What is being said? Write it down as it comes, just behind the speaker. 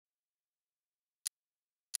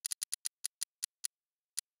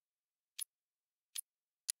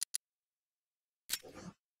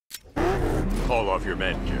Call off your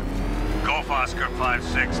men, Jim. Golf Oscar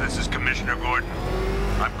 5-6, this is Commissioner Gordon.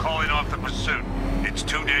 I'm calling off the pursuit. It's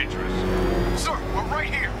too dangerous. Sir, we're right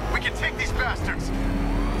here. We can take these bastards.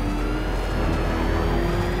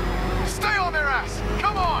 Stay on their ass!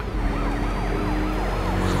 Come on!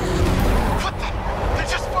 What the? They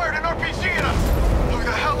just fired an RPG at us! Who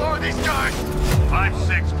the hell are these guys?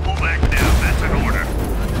 5-6, pull back now. That's an order.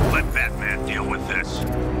 Let Batman deal with this. 5-6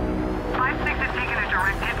 has taken a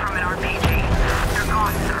direct hit from an RPG. They're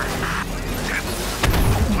gone, sir.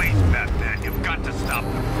 Please, Batman, you've got to stop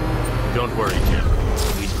them. Don't worry, Jim.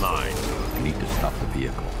 He's mine. I need to stop the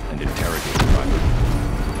vehicle and interrogate the driver.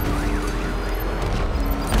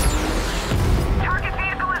 Target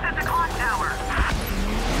vehicle is at the clock tower.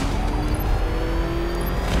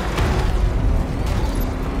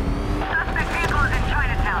 Suspect vehicle is in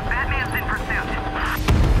Chinatown. Batman's in pursuit.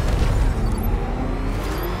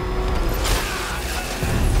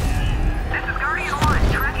 This is Guardian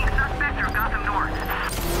 1, tracking suspect through Gotham North.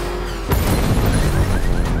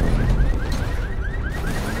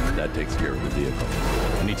 That takes care of the vehicle.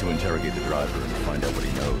 I need to interrogate the driver and find out what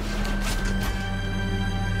he knows.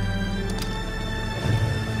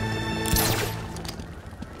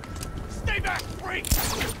 Stay back, freak!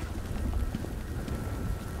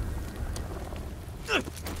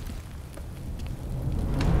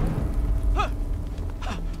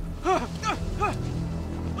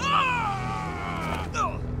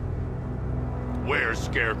 Where's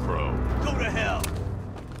Scarecrow? Go to hell!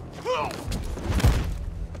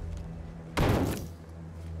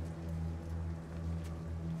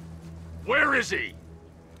 Where is he?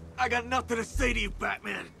 I got nothing to say to you,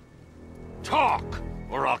 Batman. Talk,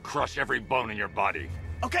 or I'll crush every bone in your body.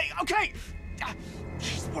 Okay.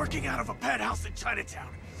 She's working out of a penthouse in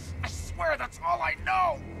Chinatown. I swear that's all I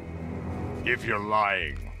know. If you're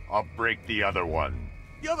lying, I'll break the other one.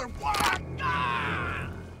 The other one. Ah!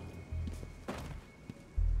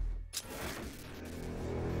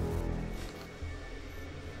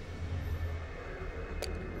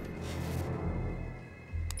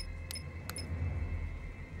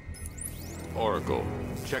 Oracle,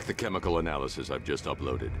 check the chemical analysis I've just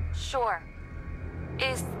uploaded. Sure.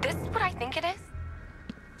 Is this what I think it is?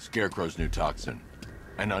 Scarecrow's new toxin.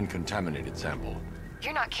 An uncontaminated sample.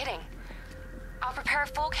 You're not kidding. I'll prepare a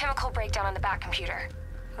full chemical breakdown on the back computer.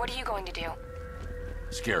 What are you going to do?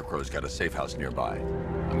 Scarecrow's got a safe house nearby.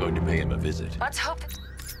 I'm going to pay him a visit. Let's hope that...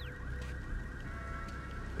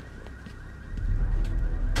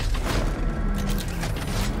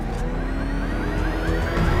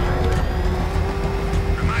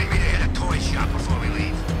 Remind me to hit a toy shop before we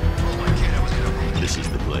leave. Told my kid I was gonna roll. This is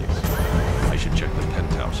the place. I should check the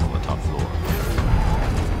penthouse on the top floor.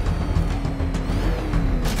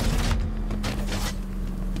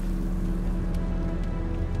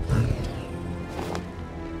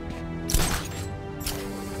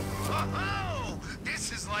 Oh,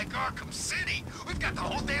 this is like Arkham City. We've got the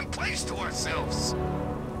whole damn place to ourselves.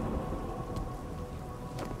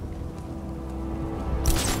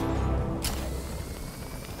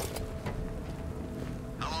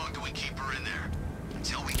 How long do we keep her in there?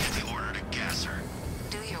 Until we get the order to gas her.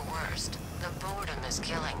 Do your worst. The boredom is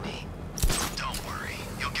killing me. Don't worry.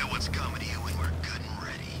 You'll get what's coming to you when we're good and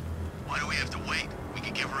ready. Why do we have to wait? We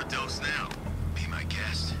can give her a dose now. Be my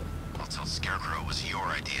guest. I'll tell Scarecrow it was your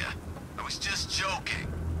idea. I was just joking.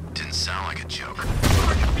 Didn't sound like a joke.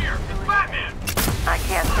 Sergeant here! It's Batman! I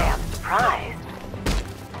can't say I'm surprised.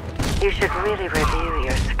 You should really review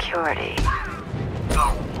your security.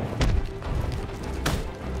 No.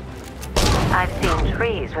 I've seen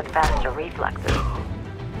trees with faster reflexes.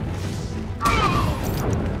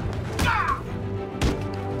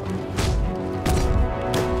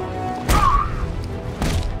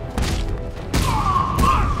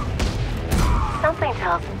 Something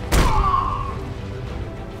tells me.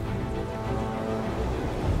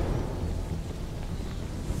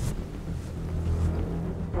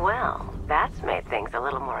 Well, that's made things a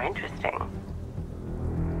little more interesting.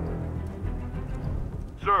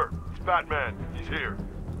 Sir, it's Batman. He's here.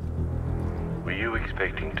 Were you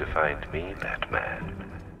expecting to find me, Batman?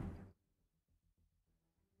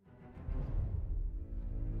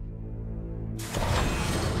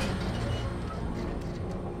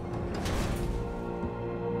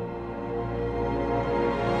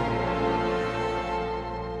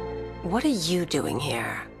 What are you doing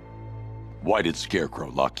here? Why did Scarecrow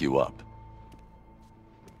lock you up?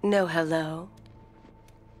 No hello?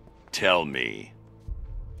 Tell me.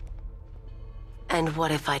 And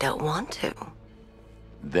what if I don't want to?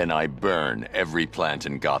 Then I burn every plant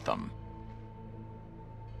in Gotham.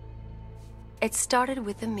 It started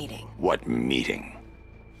with a meeting. What meeting?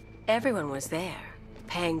 Everyone was there.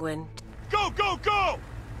 Penguin. Go, go, go!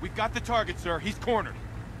 We've got the target, sir. He's cornered.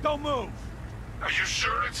 Don't move. Are you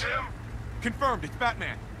sure it's him? Confirmed, it's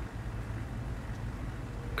Batman.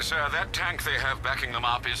 Sir, that tank they have backing them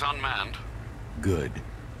up is unmanned. Good.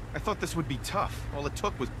 I thought this would be tough. All it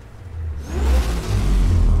took was...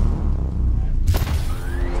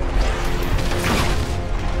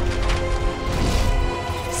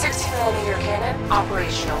 .60mm cannon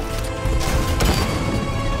operational.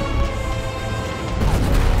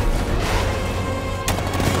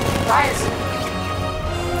 Ryzen.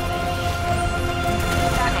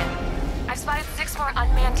 Batman, I've spotted 6 more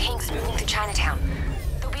unmanned tanks moving through Chinatown.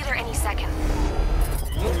 They'll be there any second.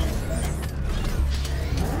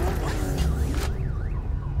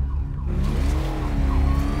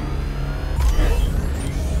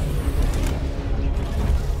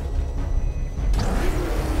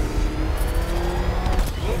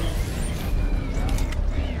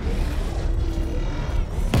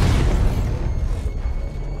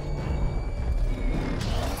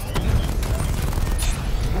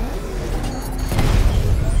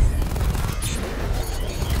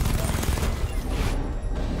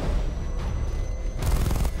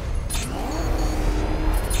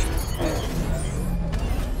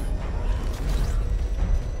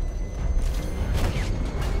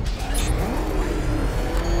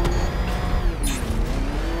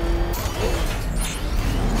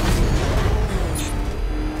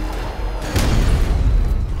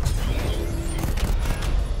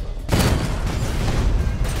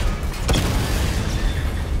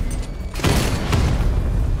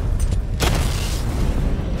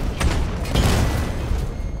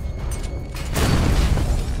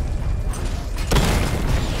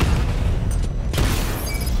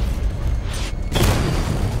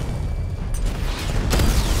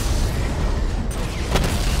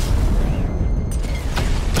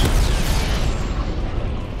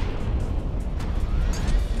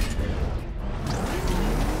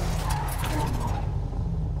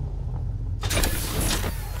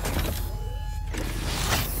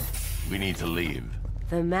 We need to leave.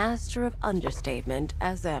 The master of understatement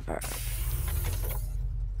as ever.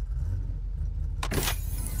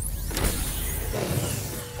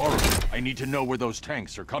 Alright, I need to know where those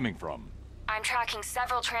tanks are coming from. I'm tracking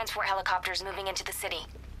several transport helicopters moving into the city.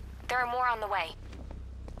 There are more on the way.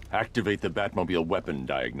 Activate the Batmobile weapon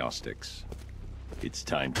diagnostics. It's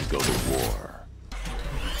time to go to war.